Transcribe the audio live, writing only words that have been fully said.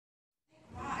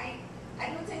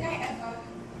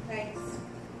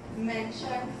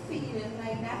mention feeling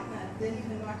like that, and I didn't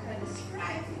even know I could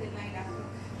describe feeling like that for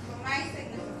my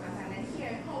significant, and then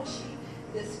hearing how she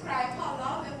described how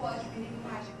love it was really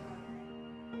magical.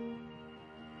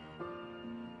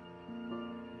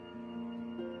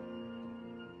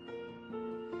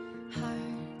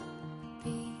 Heart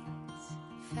beats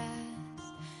fast,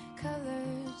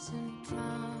 colors and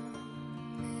promises.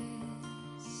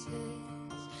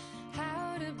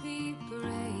 How to be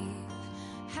brave?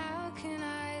 How can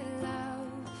I love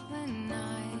when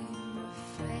I'm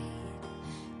afraid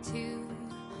to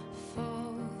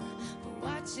fall? But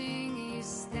watching you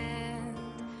stand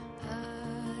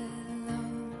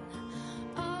alone,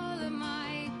 all of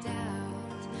my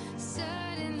doubt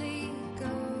suddenly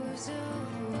goes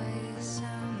away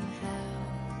somehow.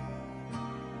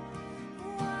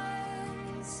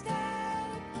 One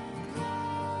step closer.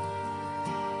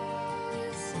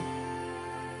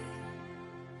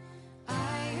 I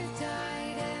have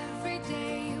died every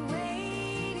day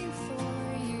waiting for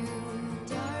you.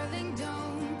 Darling,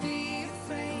 don't be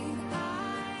afraid. I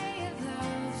have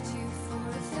loved you for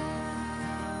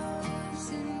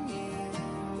 1,000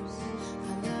 years. I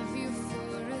love you for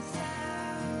 1,000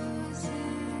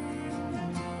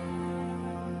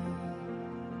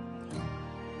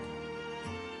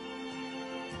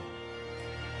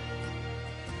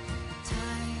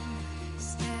 Time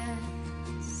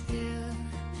stands still,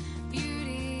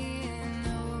 beauty in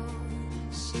all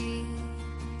she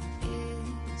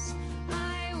is.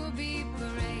 I will be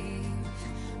brave.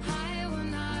 I will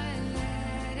not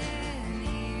let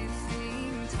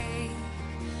anything take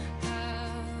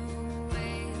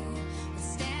away.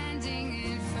 Standing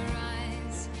in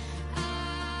front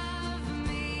of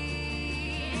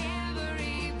me,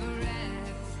 every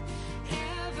breath,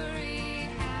 every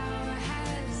hour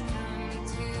has come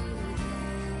to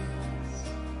this.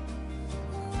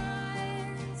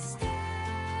 One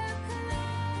step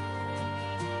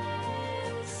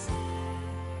closer.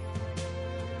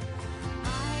 I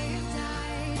have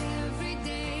died every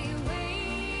day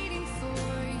waiting for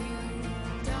you.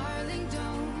 Darling,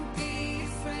 don't be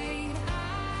afraid. I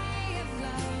have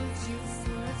loved you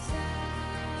for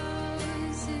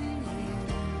 1,000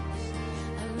 years.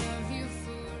 I love you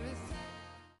for 1,000.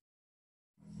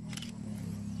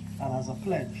 And as a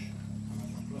pledge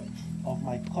of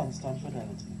my constant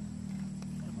fidelity.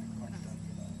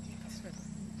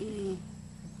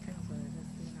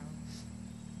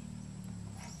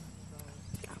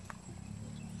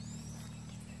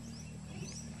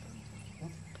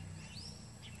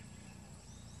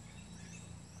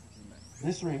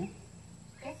 This ring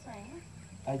This ring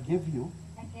I give you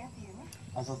I give you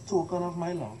as a token of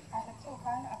my love as a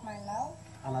token of my love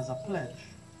and as a pledge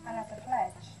and as a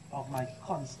pledge of my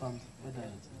constant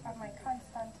fidelity. of my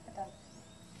constant fidelity.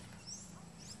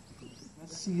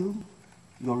 Seal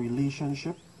your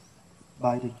relationship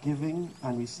by the giving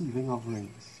and receiving of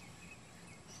rings.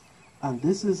 And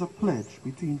this is a pledge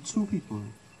between two people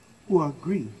who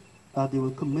agree that they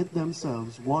will commit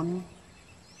themselves one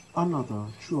another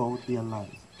throughout their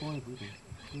lives. Oh, everything.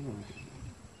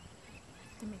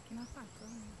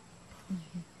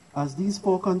 As these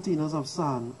 4 containers of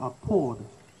sand are poured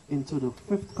into the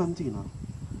 5th container,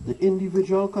 the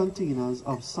individual containers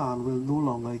of sand will no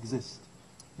longer exist,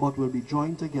 but will be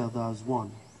joined together as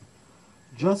one.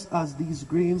 Just as these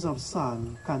grains of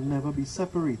sand can never be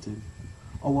separated,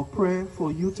 our prayer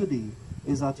for you today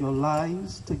is that your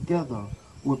lives together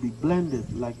will be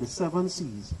blended like the 7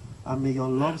 seas, and may your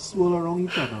love swirl around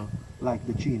each other like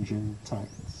the changing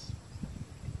tides.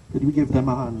 Could we give them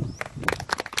a hand?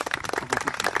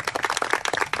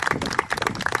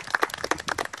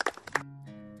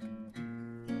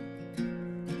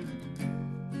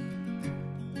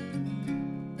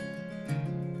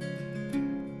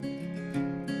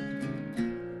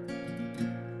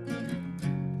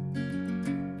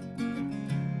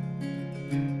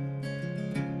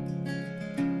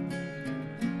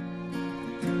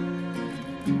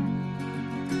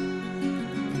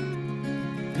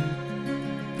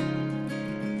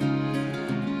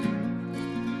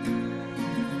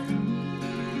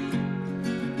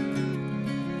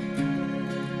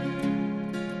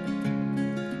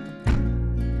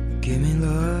 Give me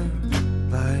love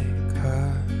like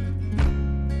her.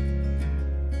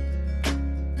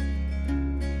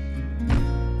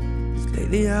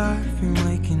 Lately I've been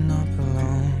waking up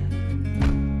alone.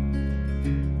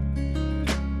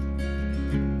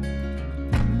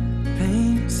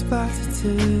 Pain splattered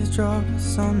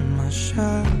teardrops on my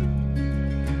shirt.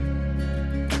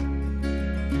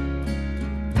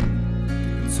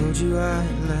 Told you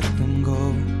I'd let them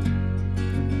go,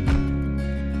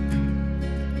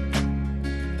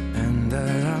 and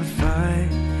that I'd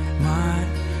fight my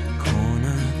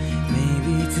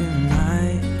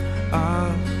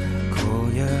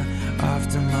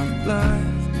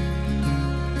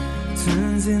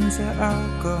into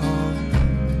alcohol.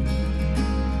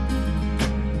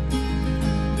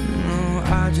 No,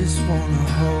 I just wanna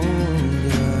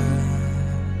hold her.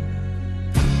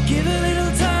 Give a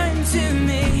little time to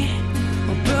me,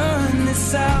 we'll burn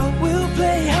this out. We'll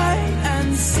play hide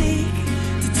and seek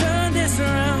to turn this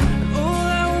around. All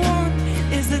I want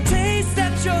is the taste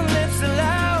that your lips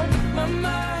allow. My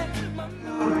mind, my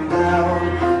mind.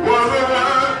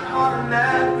 On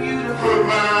that beautiful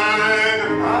mind,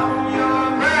 I'm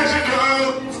your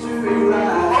magical mystery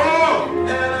ride. Oh,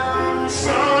 and I'm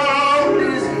so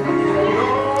busy.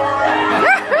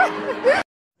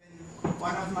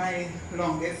 One of my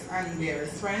longest and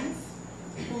dearest friends,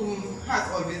 who has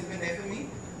always been there for me.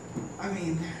 I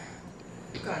mean,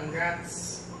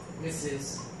 congrats,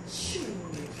 Mrs.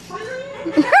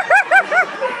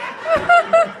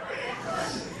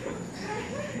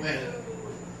 Well,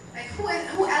 like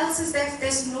who else is there?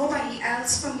 There's nobody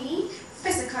else for me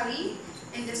physically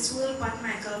in this world but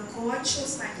Michael. God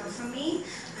chose Michael for me,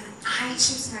 and I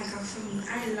choose Michael for me.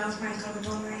 I love Michael with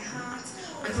all my heart,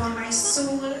 with all my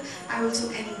soul. I will do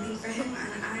anything for him,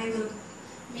 and I will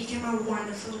make him a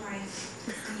wonderful wife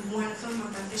and a wonderful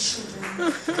mother of his children. And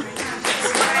I can't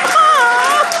explain.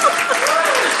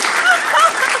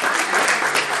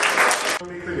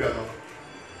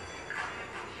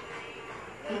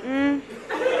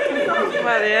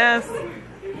 Well, yes.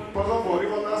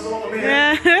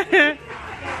 Yeah.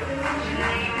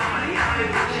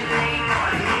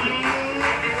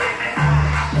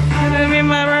 It'll be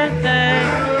my birthday.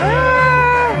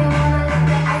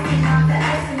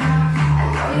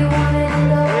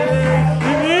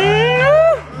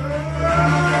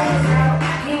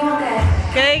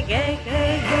 Gay, gay,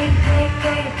 gay, gay,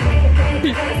 gay,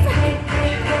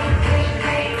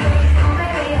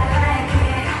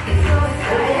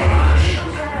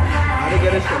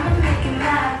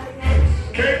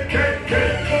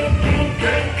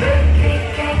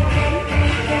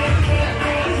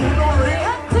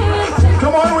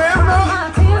 Come on, we have no.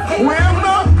 We have no.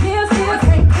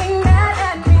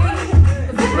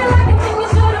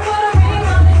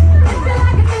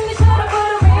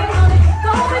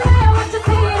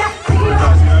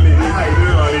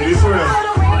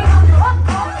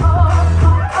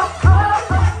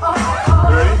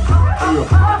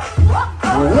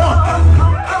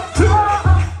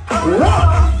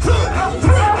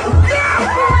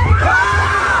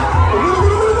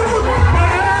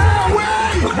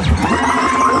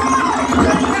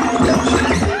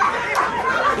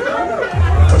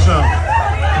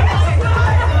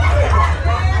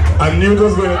 I knew it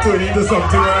was going to turn into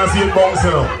something when I see it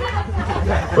bouncing up.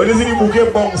 When you see the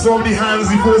bouquet bounce off the hands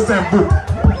the first time, boop.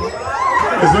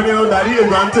 It's when you know daddy is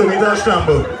going to turn it and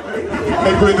scramble.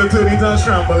 It's going to turn it and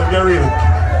scramble and get real.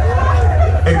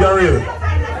 And get real.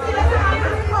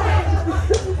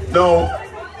 Now,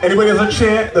 anybody has a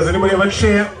chair? Does anybody have a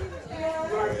chair?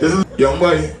 This is young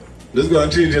boy. This is going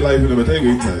to change your life in a better way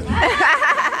inside.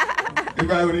 If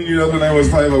I only knew that when I was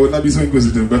 5, I would not be so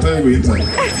inquisitive. But I go inside.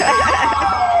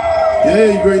 Yeah,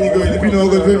 you going. If you know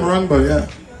good for him, run, but yeah.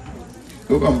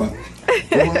 Go come back.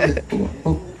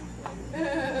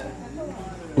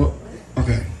 Oh.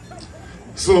 Okay.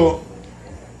 So,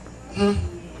 you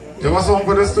have a song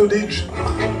for the stage?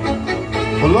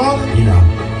 Hello? Yeah.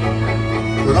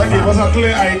 So that gave us a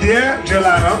clear idea,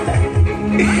 Jaylana.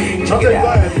 Okay, go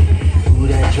ahead. Ooh,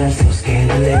 that dress so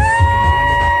scandalous.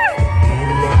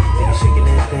 Scandalous. Shaking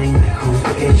that thing like who's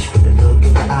the itch with the look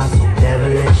in the eyes so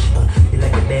devilish. You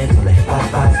like to dance with like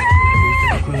pop-pops.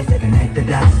 Cruise that connect the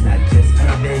dots. Not just a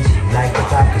bitch, like a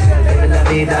pop. Cause you're living la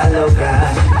vida loca.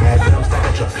 Yeah, drums like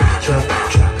a truck.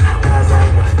 Guys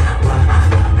like what?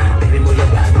 Baby, move your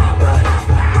butt.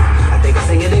 I think I'll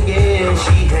sing it again.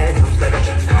 She had drums like a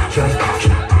truck.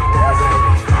 Guys like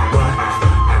what?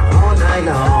 All night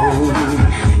long.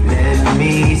 Let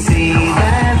me see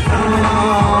that fall.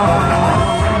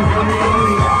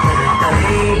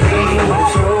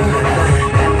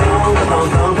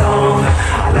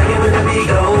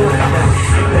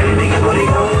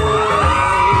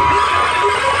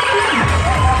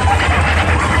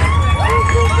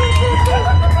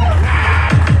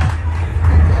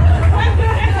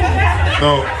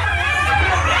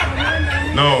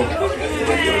 No.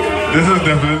 This is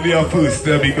definitely a first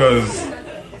step because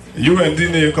you went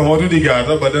in there, you come out with the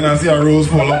garter, but then I see a rose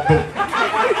fall up.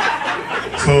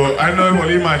 So I know what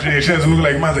the imaginations look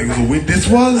like, man. Like, so wait, this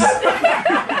was?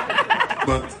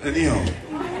 But anyhow,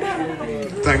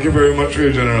 thank you very much for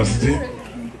your generosity,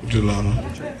 Jaylana.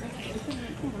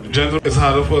 Gentlemen, it's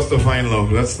harder for us to find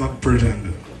love. Let's not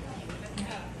pretend.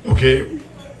 Okay?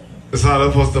 It's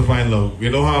harder for us to find love. We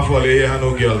know how far here,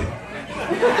 no girl.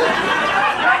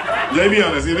 Let's be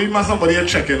honest, you don't even have somebody you're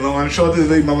checking long and short, you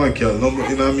don't even have a girl. No,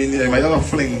 you know what I mean? You might have a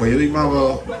fling, but you don't even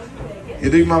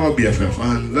have a BFF.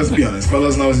 And let's be honest,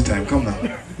 fellas, now is the time. Come now.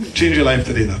 Change your life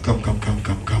today now. Come. Time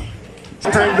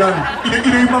done. You don't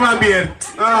even have a beard.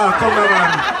 Ah, come now,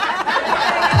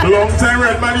 man. Long time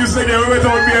red man used to get away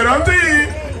without beard, aren't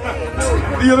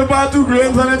you? You're the part 2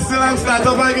 grains and it's still and start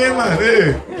up again, man.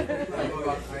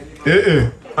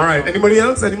 Hey. Alright, anybody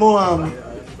else? Any more?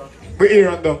 Where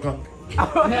Aaron don't come?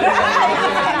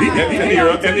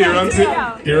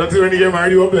 Aaron say when you get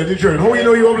married, you have plenty children. How you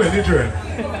know you have plenty children?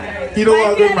 You don't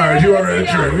want to get married, you already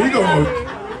children. We go out.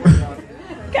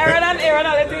 Karen and Aaron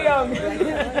are too young.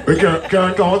 Wait,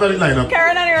 Karen come out of the lineup.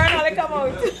 Karen and Aaron are come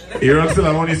out. Aaron still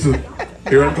have money suit.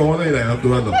 Aaron come out of the lineup,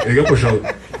 do it. You get push out.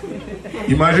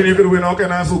 Imagine you could win all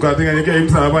kind of suka thing and you get him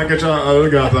stand up and catch a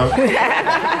alligator.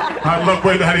 Hard luck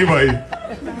boy, daddy boy.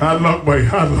 Hard luck boy.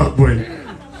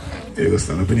 You go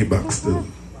stand up in the back still.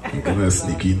 You can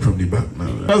sneak in from the back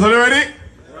now. Are you ready?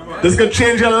 This can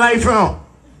change your life now.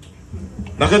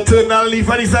 Like a turn that leaf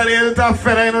on the side and a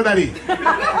feather, you know, daddy.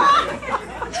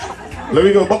 Let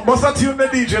me go. Bust a tune the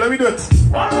DJ, let me do it.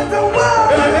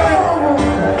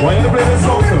 Why you play this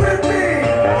song, sir?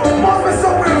 Must be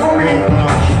somewhere for me.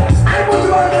 I was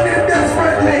running it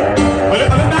desperately. Let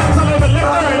the dance a little bit.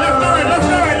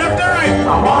 Left to right. I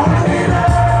want to be there.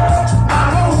 I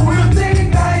hope you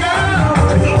think I am.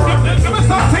 Give me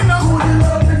something now. Would you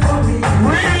love me for me?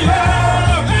 Really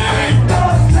love me.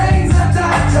 Those things that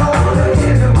I told you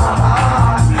give in my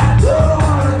heart. Don't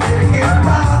wanna take it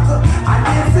back. I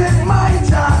guess it's my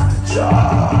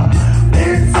job.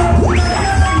 It's so long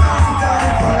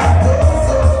time for I go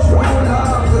so true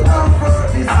love to comfort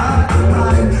this heart of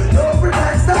mine. Don't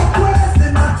pretend stop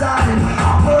wasting my time.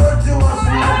 Hurt to us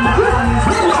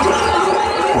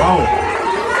Wow.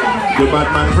 The bad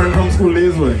man friend from school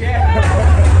days, boy.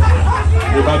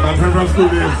 The bad man friend from school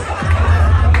days.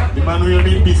 The man who you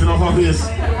mean beating off her face.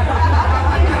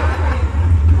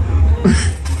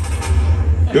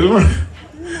 Give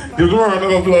him a round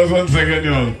of applause 1 second,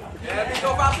 y'all.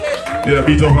 Yeah,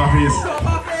 beat off her face.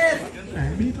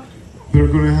 We're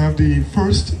going to have the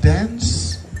first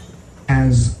dance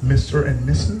as Mr. and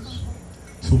Mrs.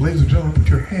 So ladies and gentlemen, put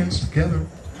your hands together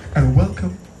and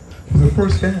welcome for the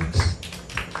first dance,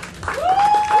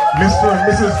 Mr. and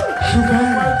Mrs.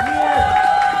 Joefield.